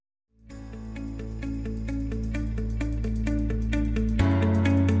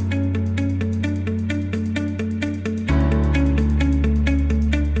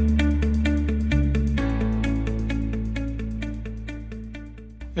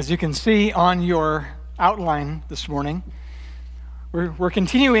As you can see on your outline this morning, we're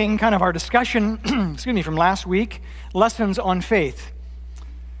continuing kind of our discussion, from last week, Lessons on Faith.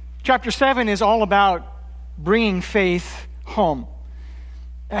 Chapter 7 is all about bringing faith home,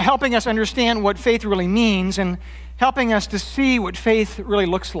 helping us understand what faith really means and helping us to see what faith really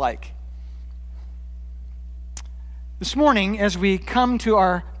looks like. This morning, as we come to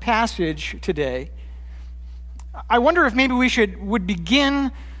our passage today, I wonder if maybe we would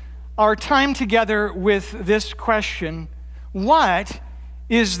begin our time together with this question: what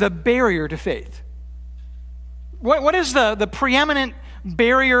is the barrier to faith? What is the preeminent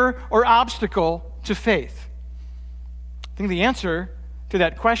barrier or obstacle to faith? I think the answer to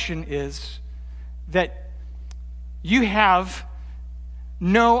that question is that you have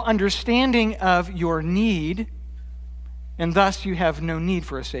no understanding of your need, and thus you have no need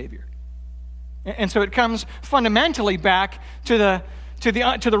for a Savior. And so it comes fundamentally back to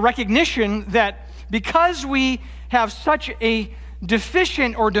the recognition that because we have such a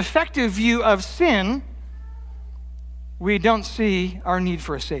deficient or defective view of sin, we don't see our need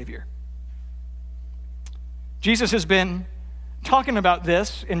for a Savior. Jesus has been talking about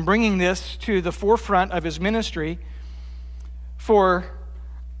this and bringing this to the forefront of his ministry for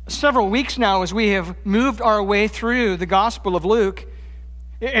several weeks now as we have moved our way through the Gospel of Luke.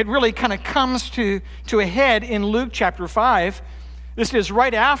 It really kind of comes to a head in Luke chapter 5. This is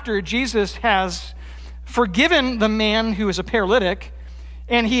right after Jesus has forgiven the man who is a paralytic,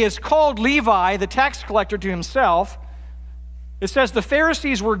 and he has called Levi, the tax collector, to himself. It says the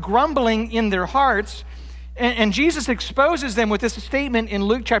Pharisees were grumbling in their hearts, and Jesus exposes them with this statement in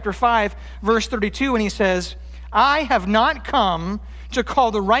Luke chapter 5, verse 32, and he says, "I have not come to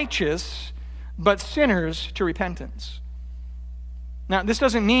call the righteous, but sinners to repentance." Now, this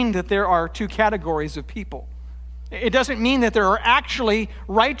doesn't mean that there are two categories of people. It doesn't mean that there are actually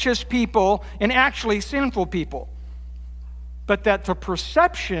righteous people and actually sinful people, but that the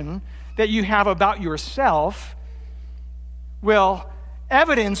perception that you have about yourself will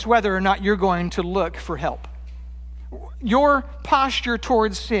evidence whether or not you're going to look for help. Your posture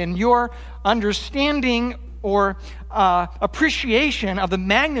towards sin, your understanding or appreciation of the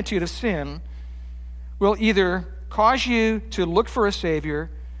magnitude of sin will either cause you to look for a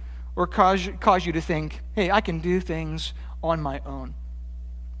Savior or cause you to think, hey, I can do things on my own.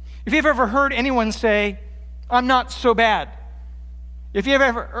 If you've ever heard anyone say, I'm not so bad, if you've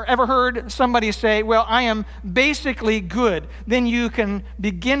ever heard somebody say, well, I am basically good, then you can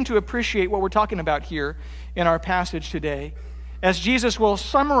begin to appreciate what we're talking about here in our passage today, as Jesus will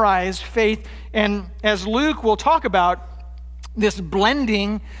summarize faith, and as Luke will talk about this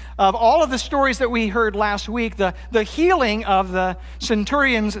blending of all of the stories that we heard last week, the healing of the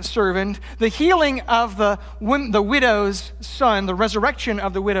centurion's servant, the healing of the widow's son, the resurrection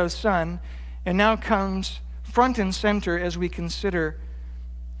of the widow's son, and now comes front and center as we consider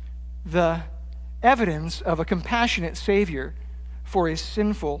the evidence of a compassionate Savior for a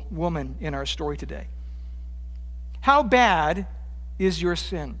sinful woman in our story today. How bad is your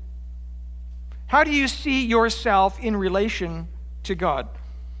sin? How do you see yourself in relation to God?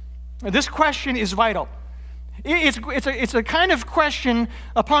 This question is vital. It's a kind of question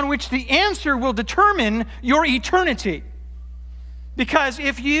upon which the answer will determine your eternity. Because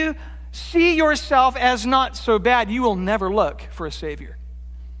if you see yourself as not so bad, you will never look for a Savior.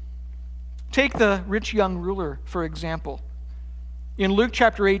 Take the rich young ruler, for example. In Luke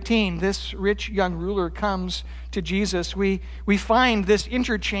chapter 18, this rich young ruler comes to Jesus. We find this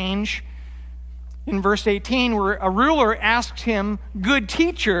interchange in verse 18, where a ruler asks him, "Good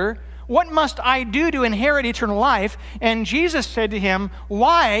teacher, what must I do to inherit eternal life?" And Jesus said to him,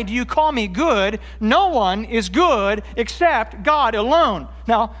 "Why do you call me good? No one is good except God alone."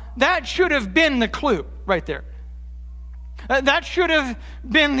 Now, that should have been the clue right there. That should have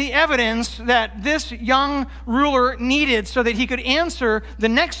been the evidence that this young ruler needed so that he could answer the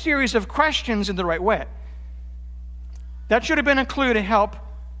next series of questions in the right way. That should have been a clue to help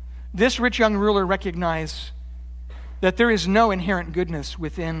this rich young ruler recognized that there is no inherent goodness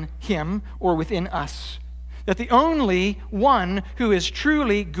within him or within us. That the only one who is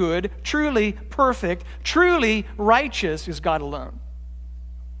truly good, truly perfect, truly righteous is God alone.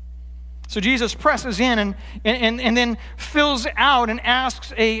 So Jesus presses in and then fills out and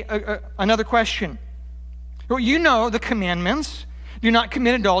asks another question. Well, you know the commandments. Do not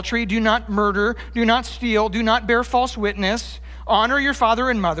commit adultery, do not murder, do not steal, do not bear false witness, honor your father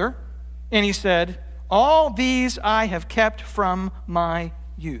and mother. And he said, all these I have kept from my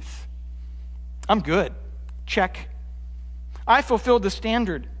youth. I'm good. Check. I fulfilled the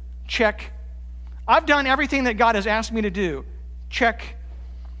standard. Check. I've done everything that God has asked me to do. Check.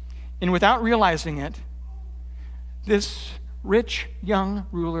 And without realizing it, this rich young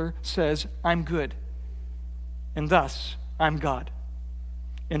ruler says, I'm good, and thus I'm God.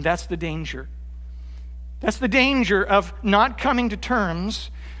 And that's the danger. That's the danger of not coming to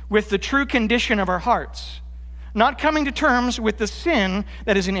terms with the true condition of our hearts, not coming to terms with the sin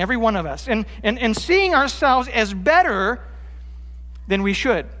that is in every one of us, and seeing ourselves as better than we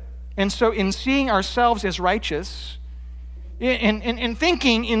should. And so in seeing ourselves as righteous, in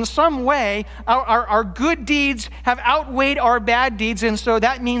thinking in some way our good deeds have outweighed our bad deeds, and so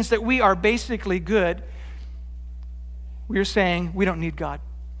that means that we are basically good, we're saying we don't need God.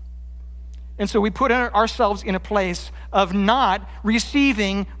 And so we put ourselves in a place of not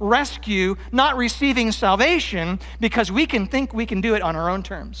receiving rescue, not receiving salvation, because we can think we can do it on our own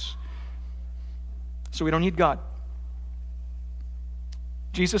terms. So we don't need God.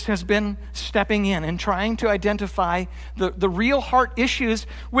 Jesus has been stepping in and trying to identify the real heart issues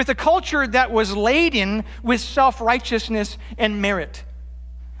with a culture that was laden with self-righteousness and merit,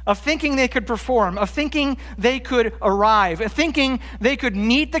 of thinking they could perform, of thinking they could arrive, of thinking they could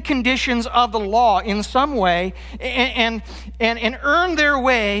meet the conditions of the law in some way and earn their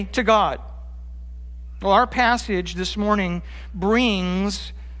way to God. Well, our passage this morning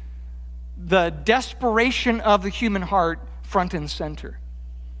brings the desperation of the human heart front and center.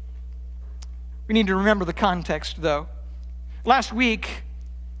 We need to remember the context, though. Last week,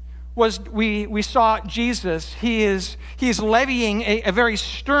 we saw Jesus. He is levying a very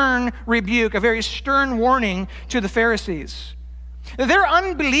stern rebuke, a very stern warning to the Pharisees. They're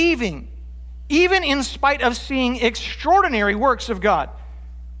unbelieving, even in spite of seeing extraordinary works of God.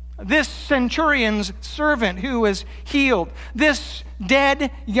 This centurion's servant who was healed, this dead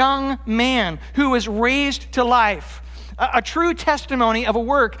young man who was raised to life, a true testimony of a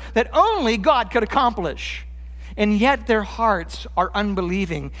work that only God could accomplish. And yet their hearts are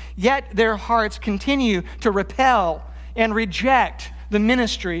unbelieving. Yet their hearts continue to repel and reject the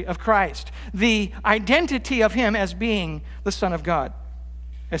ministry of Christ, the identity of him as being the Son of God,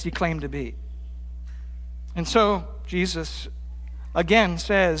 as he claimed to be. And so Jesus again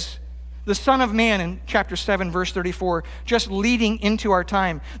says, the Son of Man, in chapter 7, verse 34, just leading into our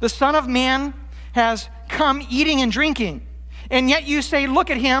time, the Son of Man has come eating and drinking, and yet you say, look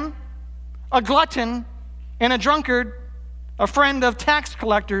at him, a glutton and a drunkard, a friend of tax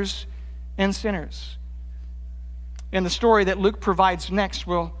collectors and sinners. And the story that Luke provides next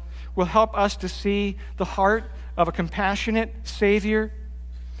will help us to see the heart of a compassionate Savior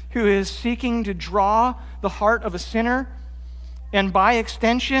who is seeking to draw the heart of a sinner, and by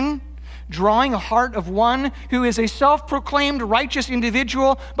extension, drawing a heart of one who is a self-proclaimed righteous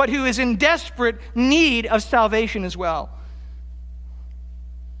individual, but who is in desperate need of salvation as well.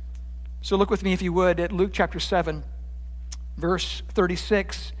 So look with me, if you would, at Luke chapter 7, verse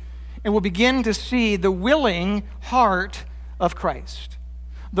 36, and we'll begin to see the willing heart of Christ.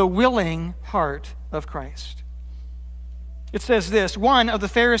 The willing heart of Christ. It says this, one of the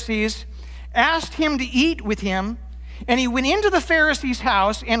Pharisees asked him to eat with him, and he went into the Pharisee's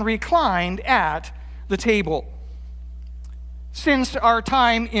house and reclined at the table. Since our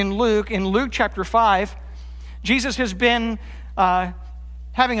time in Luke chapter 5, Jesus has been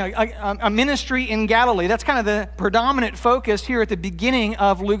having a ministry in Galilee. That's kind of the predominant focus here at the beginning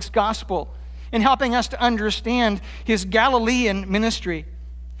of Luke's gospel, in helping us to understand his Galilean ministry.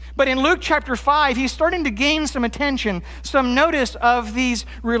 But in Luke chapter 5, he's starting to gain some attention, some notice of the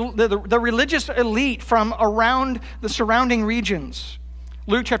religious elite from around the surrounding regions.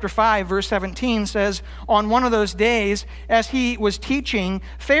 Luke chapter 5, verse 17 says, on one of those days, as he was teaching,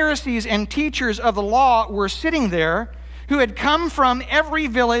 Pharisees and teachers of the law were sitting there, who had come from every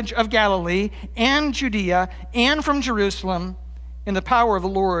village of Galilee and Judea and from Jerusalem, and the power of the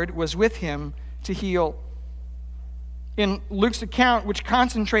Lord was with him to heal. In Luke's account, which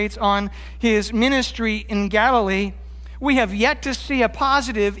concentrates on his ministry in Galilee, we have yet to see a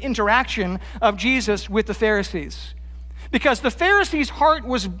positive interaction of Jesus with the Pharisees, because the Pharisees' heart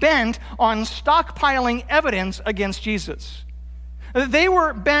was bent on stockpiling evidence against Jesus. They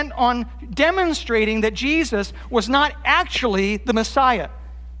were bent on demonstrating that Jesus was not actually the Messiah.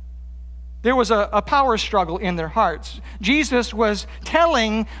 There was a power struggle in their hearts. Jesus was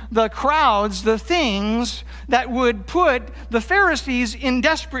telling the crowds the things that would put the Pharisees in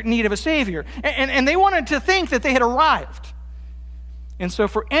desperate need of a Savior. And they wanted to think that they had arrived. And so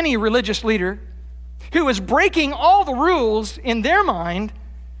for any religious leader who was breaking all the rules in their mind,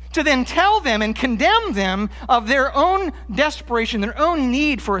 to then tell them and condemn them of their own desperation, their own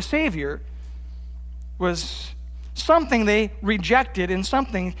need for a Savior, was something they rejected and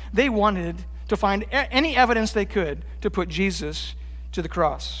something they wanted to find any evidence they could to put Jesus to the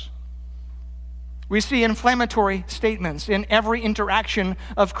cross. We see inflammatory statements in every interaction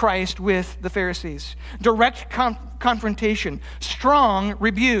of Christ with the Pharisees. Direct confrontation, strong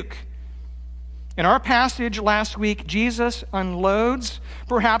rebuke. In our passage last week, Jesus unloads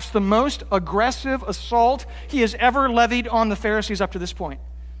perhaps the most aggressive assault he has ever levied on the Pharisees up to this point.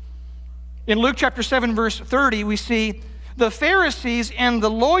 In Luke chapter 7, verse 30, we see the Pharisees and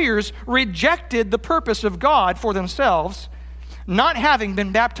the lawyers rejected the purpose of God for themselves, not having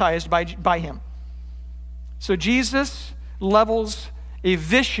been baptized by him. So Jesus levels a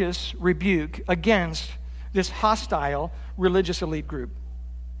vicious rebuke against this hostile religious elite group.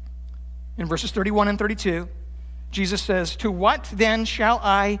 In verses 31 and 32, Jesus says, "To what then shall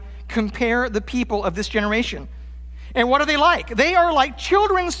I compare the people of this generation? And what are they like? They are like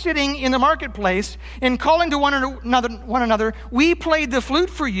children sitting in the marketplace and calling to one another, 'We played the flute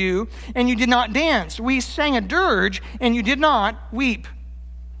for you, and you did not dance. We sang a dirge, and you did not weep.'"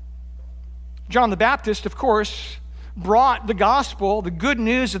 John the Baptist, of course, brought the gospel, the good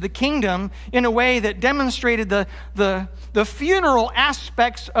news of the kingdom, in a way that demonstrated the funeral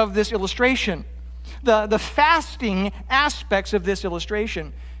aspects of this illustration, the fasting aspects of this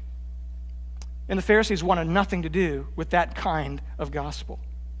illustration. And the Pharisees wanted nothing to do with that kind of gospel.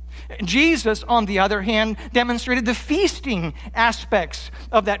 Jesus, on the other hand, demonstrated the feasting aspects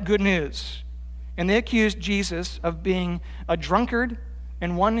of that good news. And they accused Jesus of being a drunkard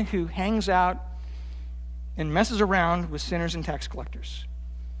and one who hangs out and messes around with sinners and tax collectors.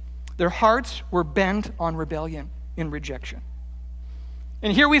 Their hearts were bent on rebellion and rejection.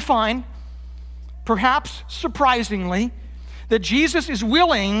 And here we find, perhaps surprisingly, that Jesus is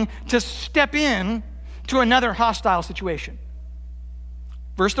willing to step in to another hostile situation.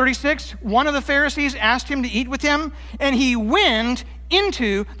 Verse 36, one of the Pharisees asked him to eat with him, and he went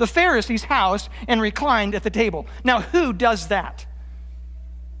into the Pharisee's house and reclined at the table. Now, who does that?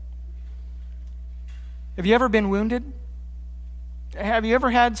 Have you ever been wounded? Have you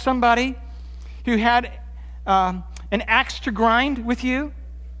ever had somebody who had an axe to grind with you?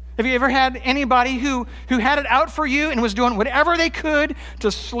 Have you ever had anybody who had it out for you and was doing whatever they could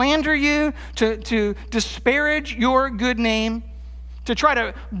to slander you, to disparage your good name, to try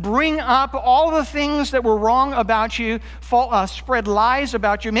to bring up all the things that were wrong about you, spread lies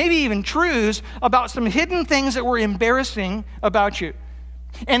about you, maybe even truths about some hidden things that were embarrassing about you?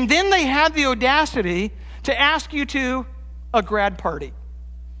 And then they had the audacity to ask you to a grad party,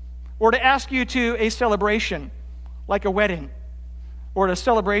 or to ask you to a celebration like a wedding, or a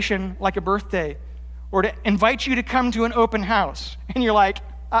celebration like a birthday, or to invite you to come to an open house. And you're like,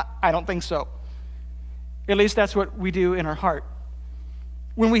 I don't think so. At least that's what we do in our heart.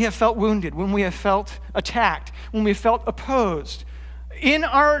 When we have felt wounded, when we have felt attacked, when we felt opposed, in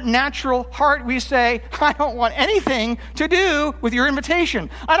our natural heart, we say, I don't want anything to do with your invitation.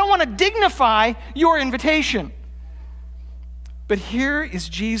 I don't want to dignify your invitation. But here is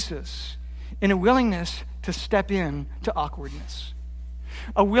Jesus in a willingness to step in to awkwardness,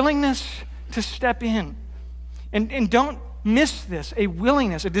 a willingness to step in. And don't miss this, a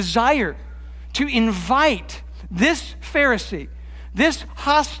willingness, a desire to invite this Pharisee, this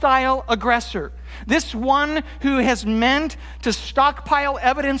hostile aggressor, this one who has meant to stockpile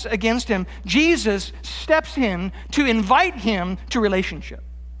evidence against him. Jesus steps in to invite him to relationship,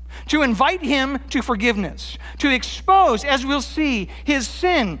 to invite him to forgiveness, to expose, as we'll see, his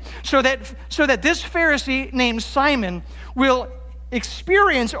sin, so that this Pharisee named Simon will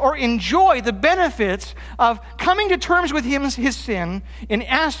experience or enjoy the benefits of coming to terms with his sin and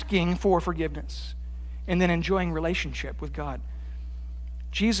asking for forgiveness, and then enjoying relationship with God.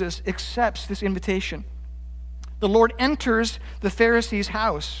 Jesus accepts this invitation. The Lord enters the Pharisee's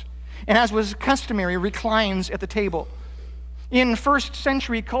house and, as was customary, reclines at the table. In first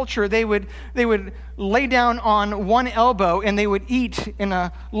century culture, they would lay down on one elbow and they would eat in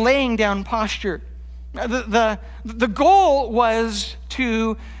a laying down posture. The goal was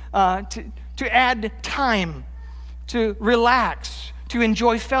to add time, to relax, to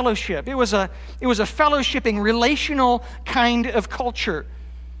enjoy fellowship. It was a fellowshipping, relational kind of culture.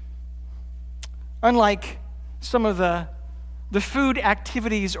 Unlike some of the food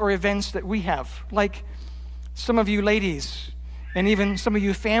activities or events that we have, like some of you ladies and even some of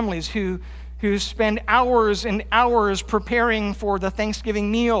you families who spend hours and hours preparing for the Thanksgiving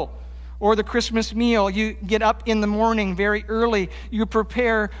meal or the Christmas meal. You get up in the morning very early. You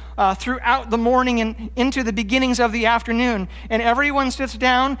prepare throughout the morning and into the beginnings of the afternoon. And everyone sits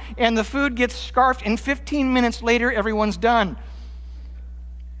down and the food gets scarfed, and 15 minutes later, everyone's done.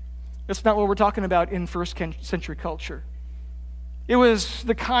 That's not what we're talking about in first century culture. It was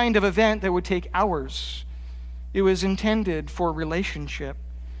the kind of event that would take hours. It was intended for relationship.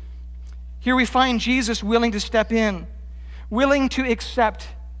 Here we find Jesus willing to step in, willing to accept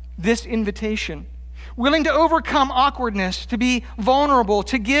this invitation, willing to overcome awkwardness, to be vulnerable,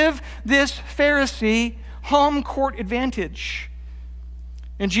 to give this Pharisee home court advantage.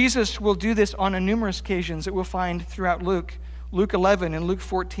 And Jesus will do this on numerous occasions that we'll find throughout Luke. Luke 11 and Luke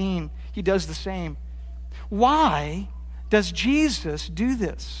 14, he does the same. Why does Jesus do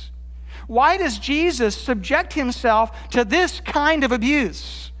this? Why does Jesus subject himself to this kind of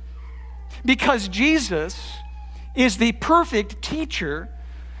abuse? Because Jesus is the perfect teacher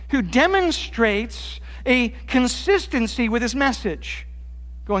who demonstrates a consistency with his message.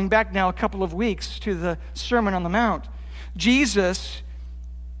 Going back now a couple of weeks to the Sermon on the Mount, Jesus,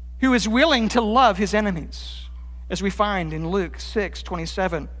 who is willing to love his enemies, as we find in Luke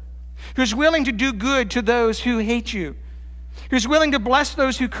 6:27, who's willing to do good to those who hate you, who's willing to bless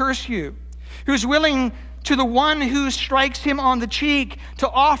those who curse you, who's willing to the one who strikes him on the cheek to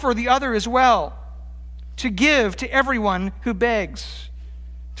offer the other as well, to give to everyone who begs,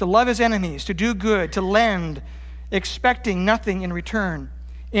 to love his enemies, to do good, to lend, expecting nothing in return.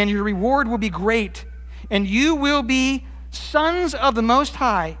 And your reward will be great, and you will be sons of the Most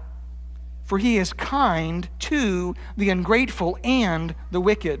High, for he is kind to the ungrateful and the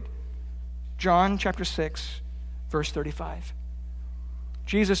wicked. John chapter 6, verse 35.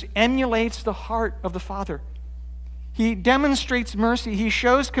 Jesus emulates the heart of the Father. He demonstrates mercy. He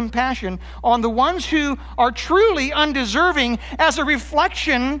shows compassion on the ones who are truly undeserving as a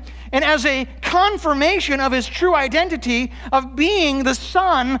reflection and as a confirmation of his true identity of being the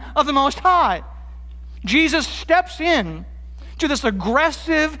Son of the Most High. Jesus steps in to this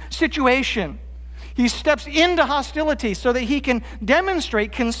aggressive situation. He steps into hostility so that he can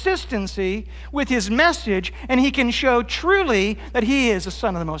demonstrate consistency with his message and he can show truly that he is the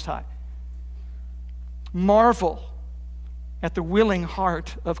Son of the Most High. Marvel at the willing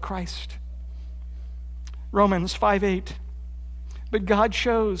heart of Christ. Romans 5:8. But God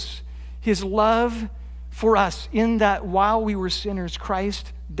shows his love for us in that while we were sinners,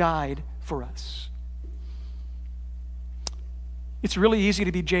 Christ died for us. It's really easy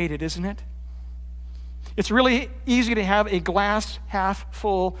to be jaded, isn't it? It's really easy to have a glass half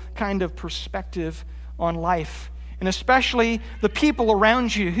full kind of perspective on life, and especially the people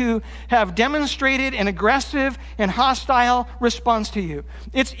around you who have demonstrated an aggressive and hostile response to you.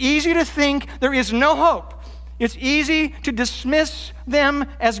 It's easy to think there is no hope. It's easy to dismiss them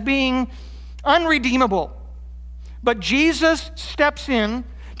as being unredeemable. But Jesus steps in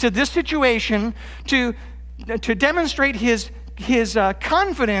to this situation to demonstrate his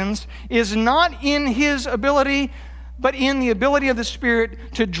confidence is not in his ability, but in the ability of the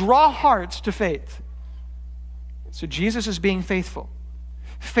Spirit to draw hearts to faith. So Jesus is being faithful.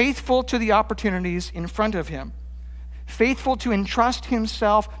 Faithful to the opportunities in front of him. Faithful to entrust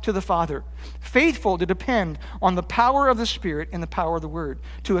himself to the Father. Faithful to depend on the power of the Spirit and the power of the Word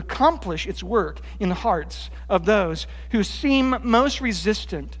to accomplish its work in the hearts of those who seem most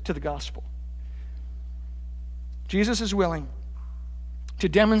resistant to the gospel. Jesus is willing to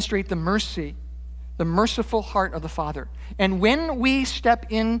demonstrate the mercy, the merciful heart of the Father. And when we step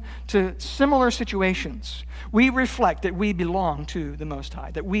into similar situations, we reflect that we belong to the Most High,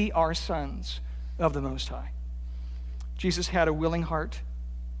 that we are sons of the Most High. Jesus had a willing heart.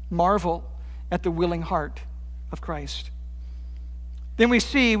 Marvel at the willing heart of Christ. Then we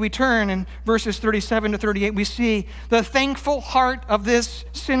turn in verses 37 to 38, we see the thankful heart of this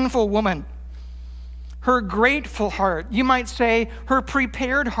sinful woman. Her grateful heart, you might say her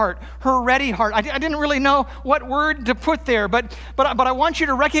prepared heart, her ready heart. I didn't really know what word to put there, but I want you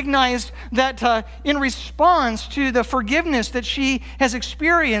to recognize that in response to the forgiveness that she has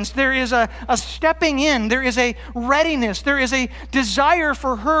experienced, there is a stepping in, there is a readiness, there is a desire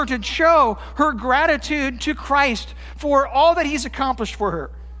for her to show her gratitude to Christ for all that he's accomplished for her.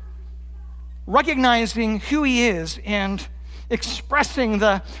 Recognizing who he is and expressing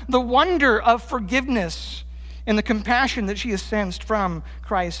the wonder of forgiveness and the compassion that she has sensed from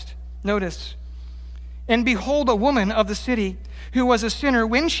Christ. Notice, and behold, a woman of the city who was a sinner,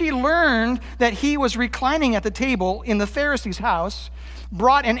 when she learned that he was reclining at the table in the Pharisee's house,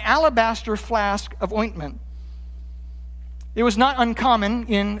 brought an alabaster flask of ointment. It was not uncommon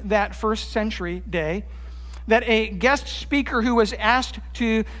in that first century day that a guest speaker who was asked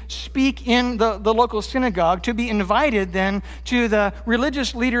to speak in the local synagogue to be invited then to the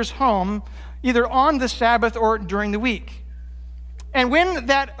religious leader's home either on the Sabbath or during the week. And when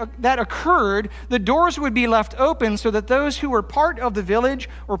that occurred, the doors would be left open so that those who were part of the village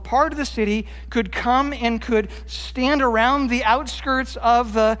or part of the city could come and could stand around the outskirts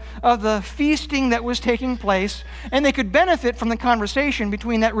of the feasting that was taking place, and they could benefit from the conversation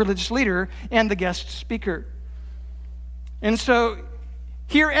between that religious leader and the guest speaker. And so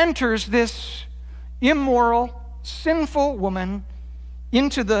here enters this immoral, sinful woman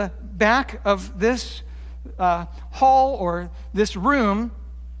into the back of this hall or this room,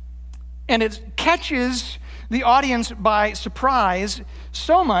 and it catches the audience by surprise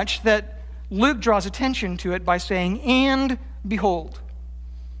so much that Luke draws attention to it by saying, "And behold."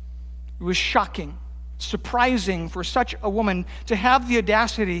 It was shocking, surprising for such a woman to have the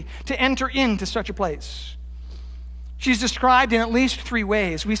audacity to enter into such a place. She's described in at least 3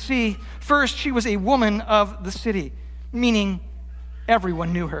 ways. We see, first, she was a woman of the city, meaning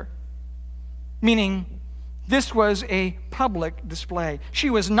everyone knew her, meaning this was a public display. She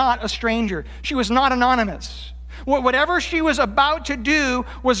was not a stranger. She was not anonymous. Whatever she was about to do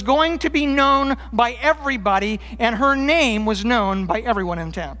was going to be known by everybody, and her name was known by everyone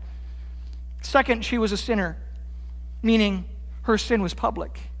in town. Second, she was a sinner, meaning her sin was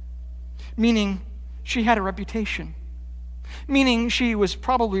public, meaning she had a reputation, meaning she was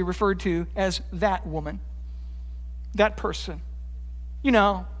probably referred to as that woman, that person. You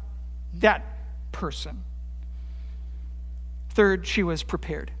know, that person. Third, she was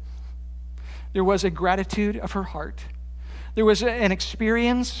prepared. There was a gratitude of her heart. There was an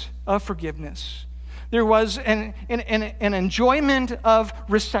experience of forgiveness. There was an enjoyment of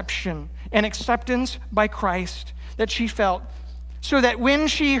reception and acceptance by Christ that she felt, so that when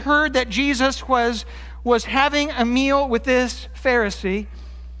she heard that Jesus was having a meal with this Pharisee,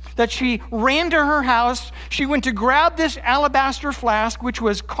 that she ran to her house, she went to grab this alabaster flask, which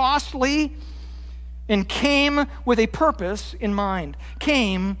was costly, and came with a purpose in mind,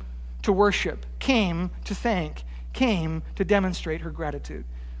 came to worship, came to thank, came to demonstrate her gratitude.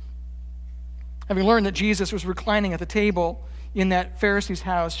 Having learned that Jesus was reclining at the table in that Pharisee's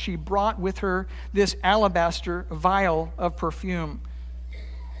house, she brought with her this alabaster vial of perfume.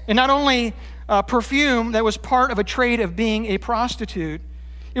 And not only perfume that was part of a trade of being a prostitute,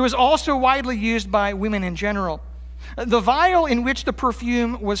 it was also widely used by women in general. The vial in which the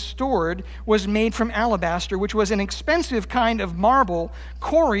perfume was stored was made from alabaster, which was an expensive kind of marble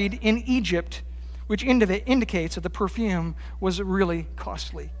quarried in Egypt, which indicates that the perfume was really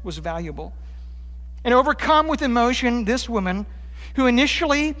costly, was valuable. And overcome with emotion, this woman, who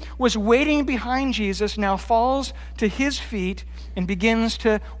initially was waiting behind Jesus, now falls to his feet and begins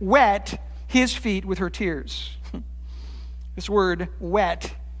to wet his feet with her tears. This word,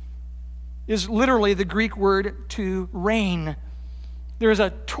 wet, is literally the Greek word to rain. There is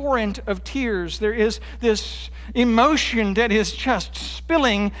a torrent of tears. There is this emotion that is just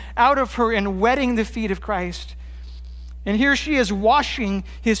spilling out of her and wetting the feet of Christ. And here she is washing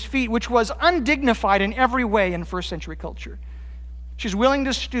his feet, which was undignified in every way in first century culture. She's willing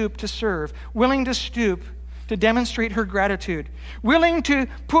to stoop to serve, willing to stoop to demonstrate her gratitude, willing to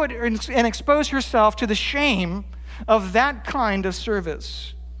put and expose herself to the shame of that kind of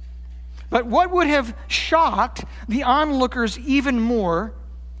service. But what would have shocked the onlookers even more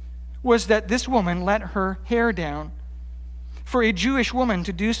was that this woman let her hair down. For a Jewish woman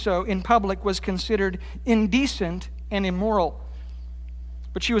to do so in public was considered indecent and immoral.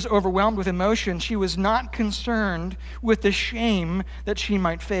 But she was overwhelmed with emotion. She was not concerned with the shame that she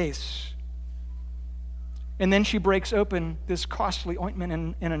might face. And then she breaks open this costly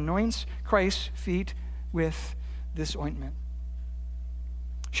ointment and anoints Christ's feet with this ointment.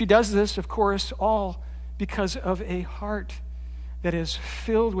 She does this, of course, all because of a heart that is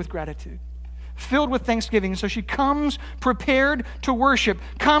filled with gratitude, filled with thanksgiving. So she comes prepared to worship,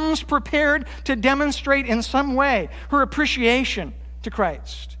 comes prepared to demonstrate in some way her appreciation to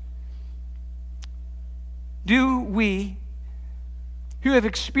Christ. Do we, who have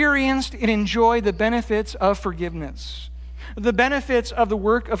experienced and enjoy the benefits of forgiveness, the benefits of the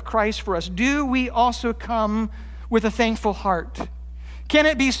work of Christ for us, do we also come with a thankful heart? Can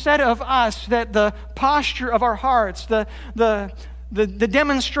it be said of us that the posture of our hearts, the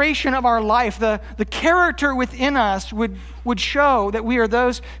demonstration of our life, the character within us would show that we are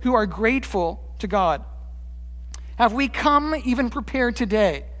those who are grateful to God? Have we come even prepared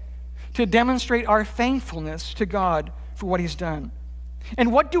today to demonstrate our thankfulness to God for what He's done?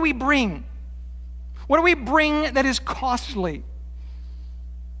 And what do we bring? What do we bring that is costly?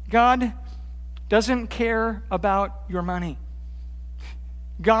 God doesn't care about your money.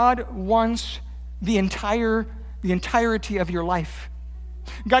 God wants the entirety of your life.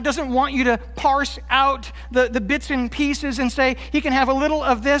 God doesn't want you to parse out the bits and pieces and say, he can have a little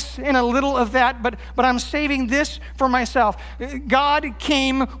of this and a little of that, but I'm saving this for myself. God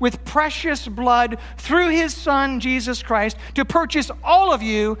came with precious blood through his Son, Jesus Christ, to purchase all of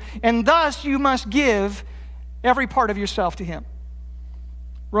you, and thus you must give every part of yourself to him.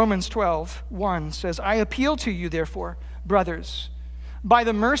 Romans 12:1 says, I appeal to you, therefore, brothers, by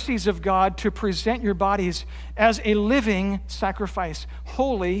the mercies of God, to present your bodies as a living sacrifice,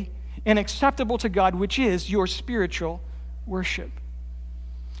 holy and acceptable to God, which is your spiritual worship.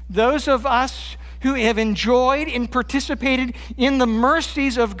 Those of us who have enjoyed and participated in the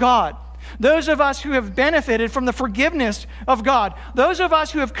mercies of God, those of us who have benefited from the forgiveness of God, those of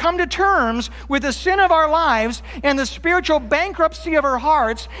us who have come to terms with the sin of our lives and the spiritual bankruptcy of our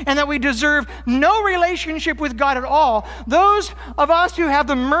hearts, and that we deserve no relationship with God at all, those of us who have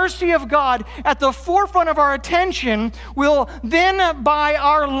the mercy of God at the forefront of our attention will then, by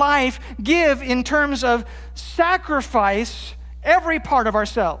our life, give in terms of sacrifice every part of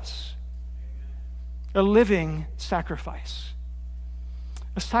ourselves. A living sacrifice.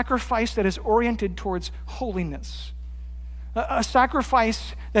 A sacrifice that is oriented towards holiness. A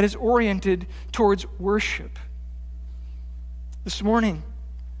sacrifice that is oriented towards worship. This morning,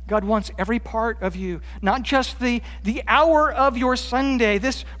 God wants every part of you, not just the hour of your Sunday,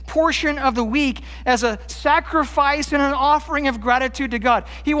 this portion of the week, as a sacrifice and an offering of gratitude to God.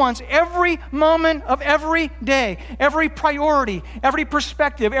 He wants every moment of every day, every priority, every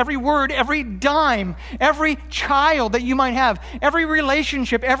perspective, every word, every dime, every child that you might have, every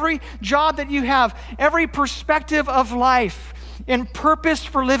relationship, every job that you have, every perspective of life and purpose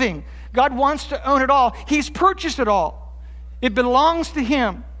for living. God wants to own it all. He's purchased it all. It belongs to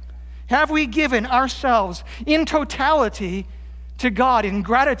him. Have we given ourselves in totality to God in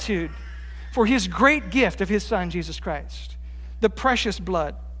gratitude for his great gift of his Son, Jesus Christ, the precious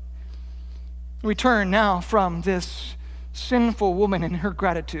blood? We turn now from this sinful woman and her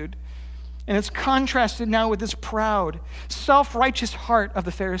gratitude, and it's contrasted now with this proud, self-righteous heart of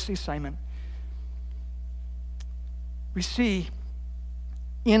the Pharisee Simon. We see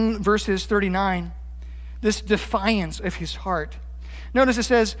in verses 39 this defiance of his heart. Notice it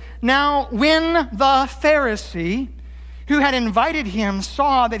says, now when the Pharisee who had invited him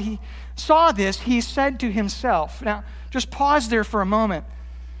saw this, he said to himself. Now, just pause there for a moment.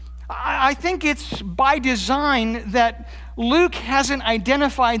 I think it's by design that Luke hasn't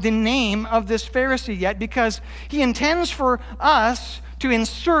identified the name of this Pharisee yet, because he intends for us to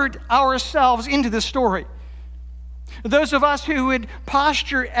insert ourselves into the story. Those of us who would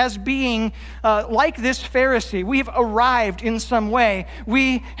posture as being like this Pharisee, we've arrived in some way.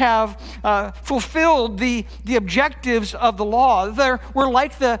 We have fulfilled the objectives of the law. We're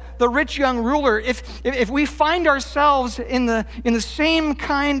like the rich young ruler. If we find ourselves in the same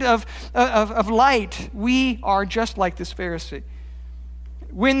kind of light, we are just like this Pharisee.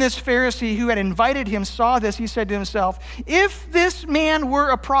 When this Pharisee who had invited him saw this, he said to himself, if this man were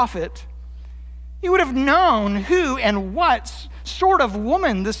a prophet, he would have known who and what sort of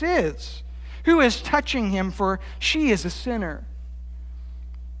woman this is, who is touching him, for she is a sinner.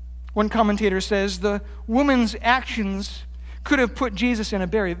 One commentator says the woman's actions could have put Jesus in a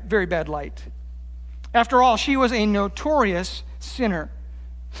very, very bad light. After all, she was a notorious sinner.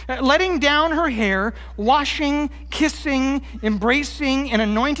 Letting down her hair, washing, kissing, embracing, and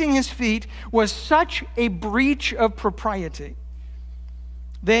anointing his feet was such a breach of propriety.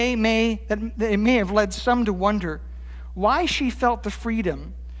 They may have led some to wonder why she felt the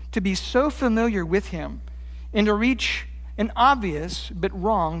freedom to be so familiar with him and to reach an obvious but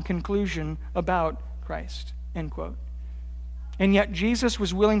wrong conclusion about Christ, end quote. And yet Jesus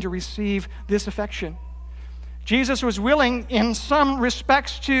was willing to receive this affection. Jesus was willing in some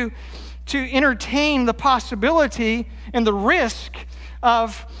respects to entertain the possibility and the risk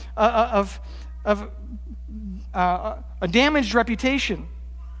of a damaged reputation.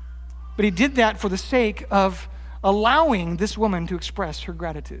 But he did that for the sake of allowing this woman to express her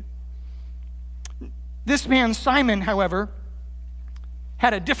gratitude. This man, Simon, however,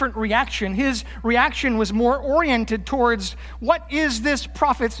 had a different reaction. His reaction was more oriented towards, what is this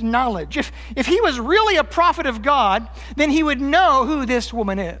prophet's knowledge? If he was really a prophet of God, then he would know who this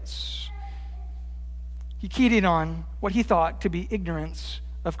woman is. He keyed in on what he thought to be ignorance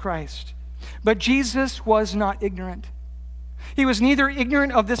of Christ. But Jesus was not ignorant. He was neither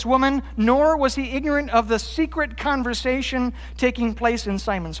ignorant of this woman, nor was he ignorant of the secret conversation taking place in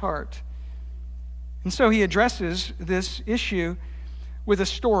Simon's heart. And so he addresses this issue with a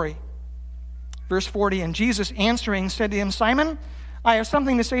story. Verse 40, and Jesus answering said to him, Simon, I have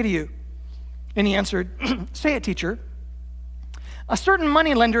something to say to you. And he answered, say it, teacher. A certain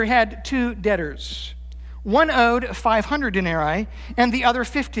moneylender had two debtors. One owed 500 denarii and the other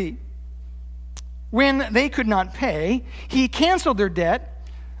 50. When they could not pay, he canceled their debt.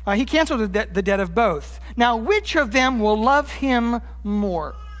 The debt of both. Now, which of them will love him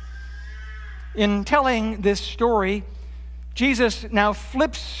more? In telling this story, Jesus now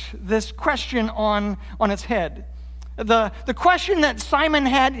flips this question on its head. The question that Simon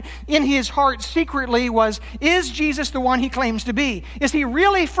had in his heart secretly was, is Jesus the one he claims to be? Is he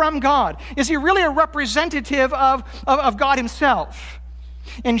really from God? Is he really a representative of God himself?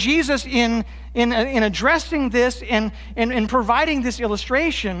 And Jesus, in addressing this and in providing this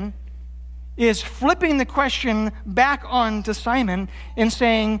illustration, is flipping the question back on to Simon and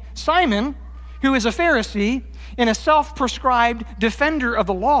saying, Simon, who is a Pharisee and a self-prescribed defender of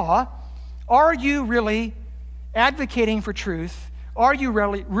the law, are you really advocating for truth? Are you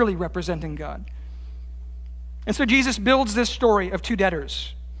really representing God? And so Jesus builds this story of two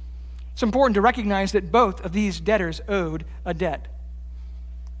debtors. It's important to recognize that both of these debtors owed a debt.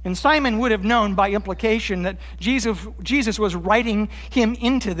 And Simon would have known by implication that Jesus was writing him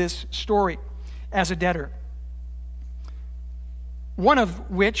into this story as a debtor. One of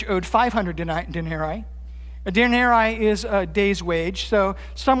which owed 500 denarii. A denarii is a day's wage, so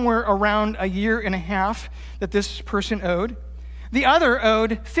somewhere around a year and a half that this person owed. The other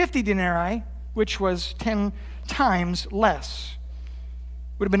owed 50 denarii, which was 10 times less.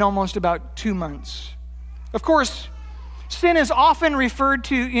 Would have been almost about 2 months. Of course, sin is often referred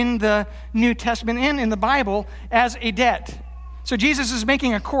to in the New Testament and in the Bible as a debt. So Jesus is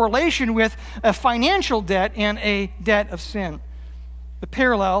making a correlation with a financial debt and a debt of sin. The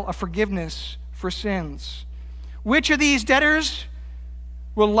parallel of forgiveness for sins. Which of these debtors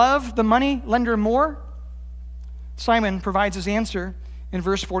will love the money lender more? Simon provides his answer in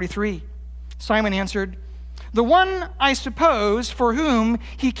verse 43. Simon answered, the one, I suppose, for whom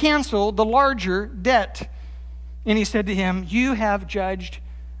he canceled the larger debt. And he said to him, you have judged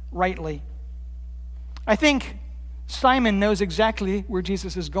rightly. I think Simon knows exactly where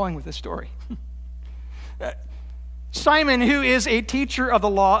Jesus is going with this story. Simon, who is a teacher of the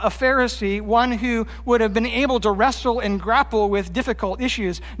law, a Pharisee, one who would have been able to wrestle and grapple with difficult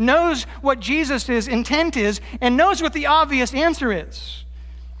issues, knows what Jesus' intent is and knows what the obvious answer is.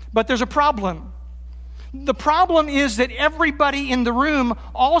 But there's a problem. The problem is that everybody in the room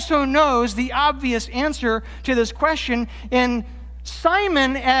also knows the obvious answer to this question, and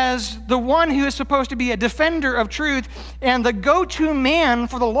Simon, as the one who is supposed to be a defender of truth and the go-to man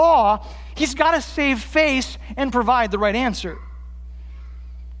for the law, he's got to save face and provide the right answer.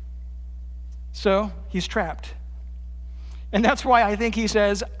 So he's trapped. And that's why I think he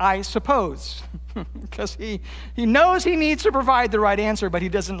says, I suppose. Because he knows he needs to provide the right answer, but he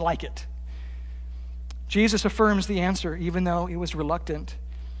doesn't like it. Jesus affirms the answer, even though it was reluctant.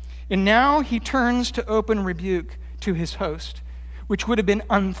 And now he turns to open rebuke to his host, which would have been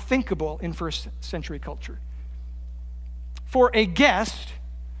unthinkable in first century culture. For a guest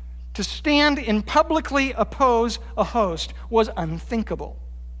to stand and publicly oppose a host was unthinkable.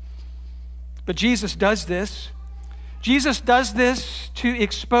 But Jesus does this. Jesus does this to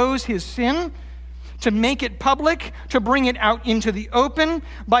expose his sin, to make it public, to bring it out into the open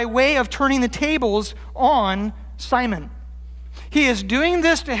by way of turning the tables on Simon. He is doing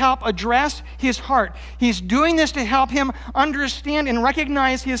this to help address his heart. He's doing this to help him understand and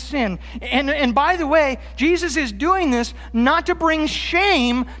recognize his sin. And by the way, Jesus is doing this not to bring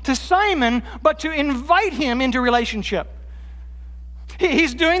shame to Simon, but to invite him into relationship.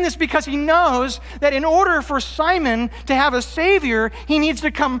 He's doing this because he knows that in order for Simon to have a Savior, he needs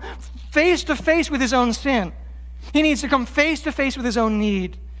to come face to face with his own sin. He needs to come face to face with his own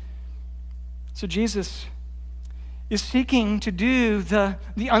need. So Jesus is seeking to do the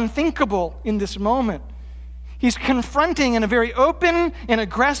unthinkable in this moment. He's confronting in a very open and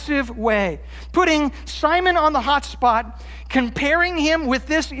aggressive way, putting Simon on the hot spot, comparing him with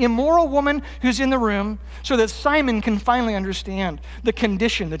this immoral woman who's in the room so that Simon can finally understand the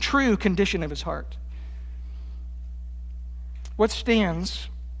condition, the true condition of his heart. What stands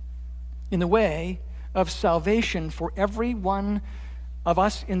in the way of salvation for every one of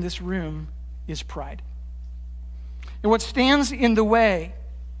us in this room is pride. And what stands in the way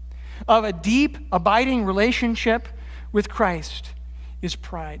of a deep, abiding relationship with Christ is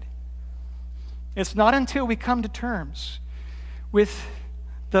pride. It's not until we come to terms with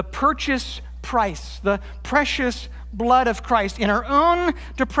the purchase price, the precious blood of Christ in our own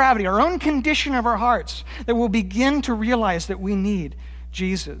depravity, our own condition of our hearts, that we'll begin to realize that we need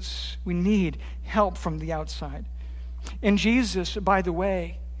Jesus. We need help from the outside. And Jesus, by the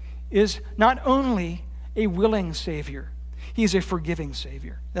way, is not only a willing Savior, He's a forgiving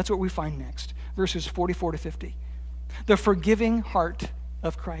Savior. That's what we find next, verses 44 to 50. The forgiving heart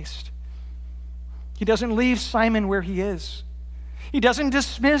of Christ. He doesn't leave Simon where he is. He doesn't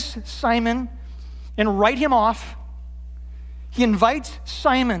dismiss Simon and write him off. He invites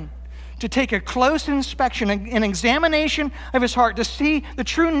Simon to take a close inspection, an examination of his heart, to see the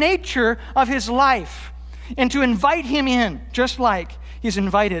true nature of his life, and to invite him in, just like he's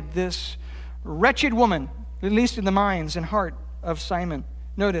invited this wretched woman, at least in the minds and heart of Simon.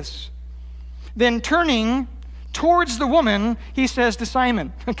 Notice. Then turning towards the woman, he says to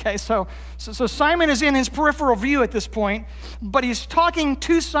Simon. Okay, so Simon is in his peripheral view at this point, but he's talking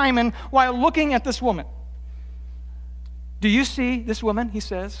to Simon while looking at this woman. Do you see this woman, he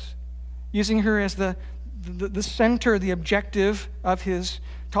says, using her as the center, the objective of his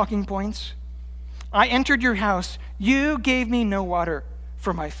talking points? I entered your house. You gave me no water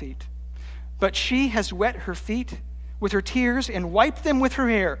for my feet, but she has wet her feet with her tears and wiped them with her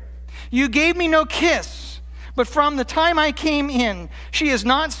hair. You gave me no kiss, but from the time I came in, she has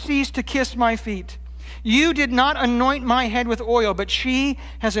not ceased to kiss my feet. You did not anoint my head with oil, but she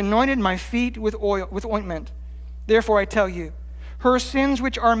has anointed my feet with ointment. Therefore I tell you, her sins,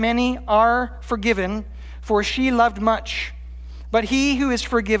 which are many, are forgiven, for she loved much. But he who is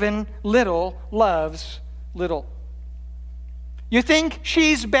forgiven little loves little. You think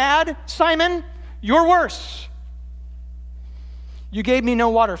she's bad, Simon? You're worse. You gave me no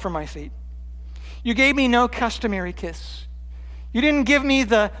water for my feet. You gave me no customary kiss. You didn't give me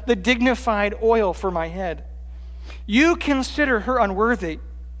the dignified oil for my head. You consider her unworthy.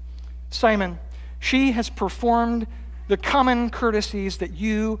 Simon, she has performed the common courtesies that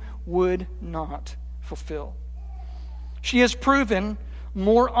you would not fulfill. She has proven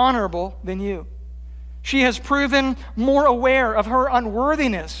more honorable than you. She has proven more aware of her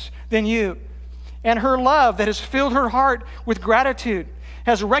unworthiness than you. And her love that has filled her heart with gratitude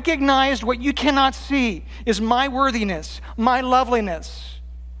has recognized what you cannot see is my worthiness, my loveliness,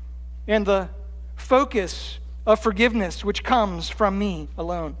 and the focus of forgiveness which comes from me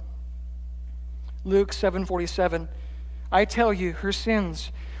alone. Luke 7:47, I tell you, her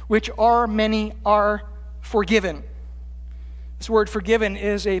sins, which are many, are forgiven. This word forgiven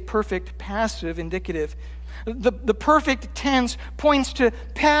is a perfect passive indicative. The perfect tense points to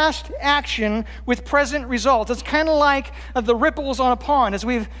past action with present results. It's kind of like the ripples on a pond, as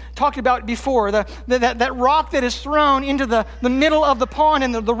we've talked about before. That rock that is thrown into the middle of the pond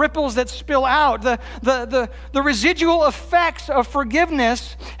and the ripples that spill out. The residual effects of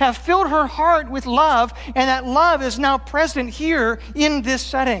forgiveness have filled her heart with love, and that love is now present here in this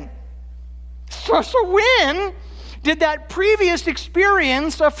setting. So when did that previous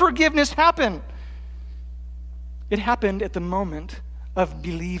experience of forgiveness happen? It happened at the moment of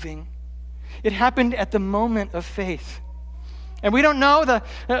believing. It happened at the moment of faith. And we don't know,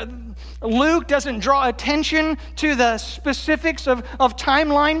 Luke doesn't draw attention to the specifics of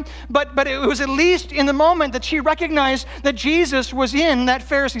timeline, but it was at least in the moment that she recognized that Jesus was in that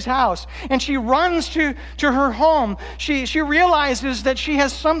Pharisee's house. And she runs to her home. She realizes that she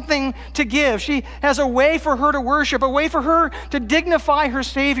has something to give. She has a way for her to worship, a way for her to dignify her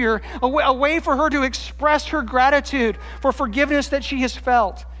Savior, a way for her to express her gratitude for forgiveness that she has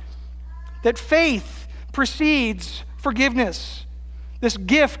felt. That faith precedes forgiveness. This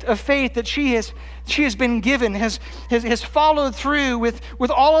gift of faith that she has been given has followed through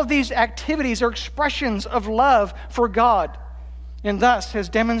with all of these activities or expressions of love for God, and thus has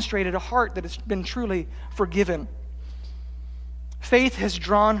demonstrated a heart that has been truly forgiven. Faith has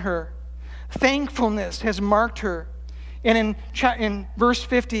drawn her. Thankfulness has marked her. And in verse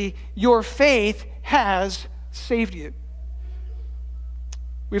 50, your faith has saved you.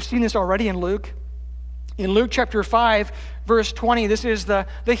 We've seen this already in Luke. In Luke chapter 5, verse 20, this is the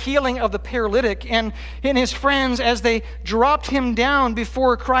healing of the paralytic. And in his friends, as they dropped him down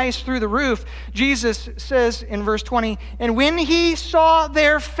before Christ through the roof, Jesus says in verse 20, and when he saw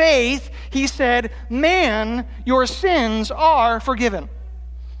their faith, he said, man, your sins are forgiven.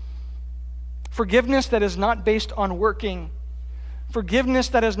 Forgiveness that is not based on working. Forgiveness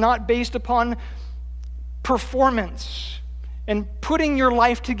that is not based upon performance and putting your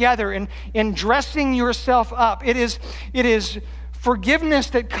life together and dressing yourself up. It is forgiveness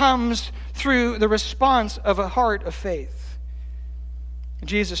that comes through the response of a heart of faith.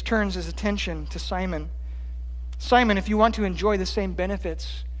 Jesus turns his attention to Simon. Simon, if you want to enjoy the same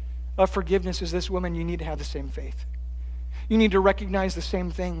benefits of forgiveness as this woman, you need to have the same faith. You need to recognize the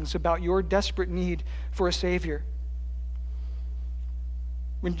same things about your desperate need for a Savior.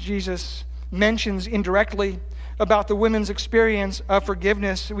 When Jesus mentions indirectly about the women's experience of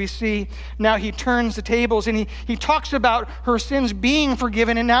forgiveness. We see now he turns the tables and he talks about her sins being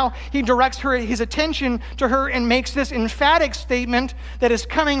forgiven, and now he directs his attention to her and makes this emphatic statement that is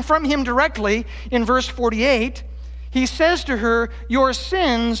coming from him directly in verse 48. He says to her, "Your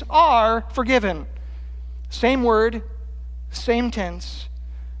sins are forgiven." Same word, same tense,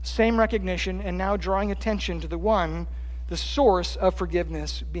 same recognition, and now drawing attention to the source of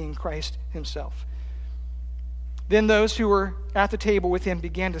forgiveness being Christ himself. Then those who were at the table with him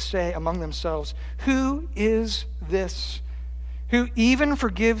began to say among themselves, "Who is this who even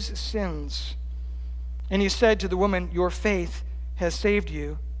forgives sins?" And he said to the woman, "Your faith has saved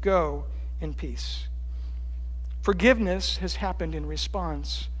you. Go in peace." Forgiveness has happened in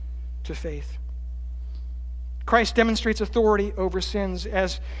response to faith. Christ demonstrates authority over sins,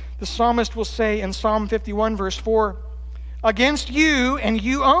 as the psalmist will say in Psalm 51, verse 4, "Against you and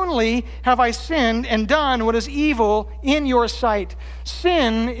you only have I sinned and done what is evil in your sight."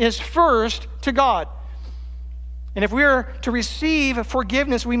 Sin is first to God. And if we are to receive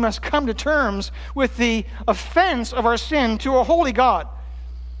forgiveness, we must come to terms with the offense of our sin to a holy God.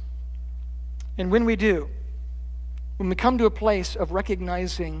 And when we do, when we come to a place of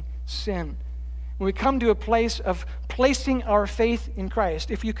recognizing sin, when we come to a place of placing our faith in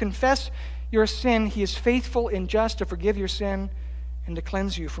Christ, if you confess your sin, he is faithful and just to forgive your sin and to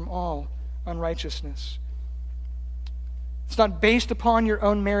cleanse you from all unrighteousness. It's not based upon your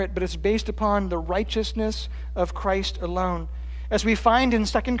own merit, but it's based upon the righteousness of Christ alone. As we find in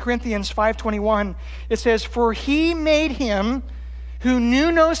 2 Corinthians 5:21, it says, "For he made him who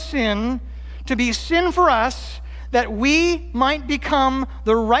knew no sin to be sin for us, that we might become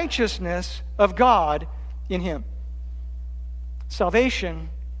the righteousness of God in him." Salvation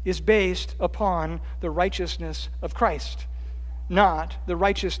is based upon the righteousness of Christ, not the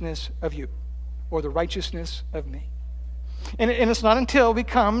righteousness of you or the righteousness of me. And it's not until we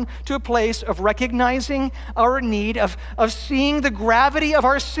come to a place of recognizing our need, of seeing the gravity of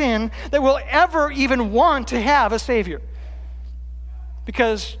our sin, that we'll ever even want to have a Savior.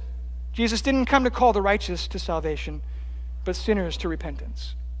 Because Jesus didn't come to call the righteous to salvation, but sinners to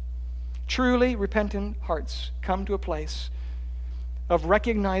repentance. Truly repentant hearts come to a place of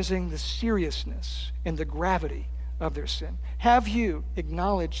recognizing the seriousness and the gravity of their sin. Have you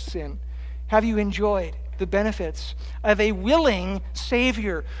acknowledged sin? Have you enjoyed the benefits of a willing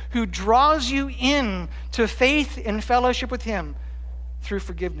Savior who draws you in to faith and fellowship with him through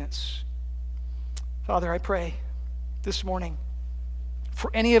forgiveness? Father, I pray this morning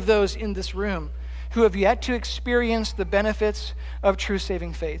for any of those in this room who have yet to experience the benefits of true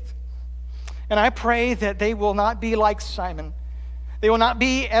saving faith. And I pray that they will not be like Simon. They will not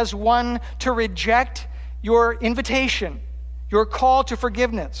be as one to reject your invitation, your call to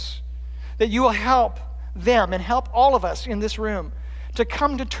forgiveness. That you will help them and help all of us in this room to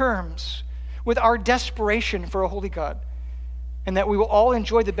come to terms with our desperation for a holy God. And that we will all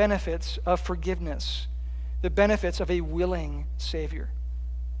enjoy the benefits of forgiveness, the benefits of a willing Savior.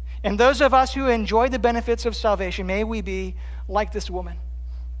 And those of us who enjoy the benefits of salvation, may we be like this woman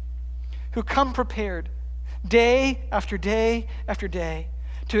who come prepared day after day after day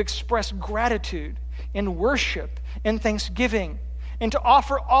to express gratitude and worship and thanksgiving and to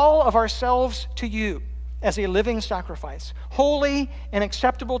offer all of ourselves to you as a living sacrifice, holy and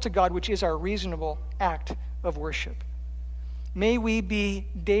acceptable to God, which is our reasonable act of worship. May we be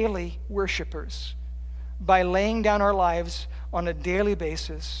daily worshipers by laying down our lives on a daily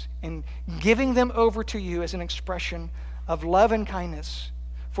basis and giving them over to you as an expression of love and kindness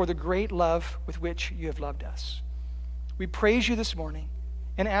for the great love with which you have loved us. We praise you this morning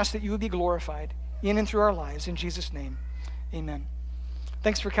and ask that you would be glorified in and through our lives. In Jesus' name, amen.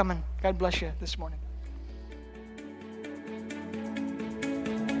 Thanks for coming. God bless you this morning.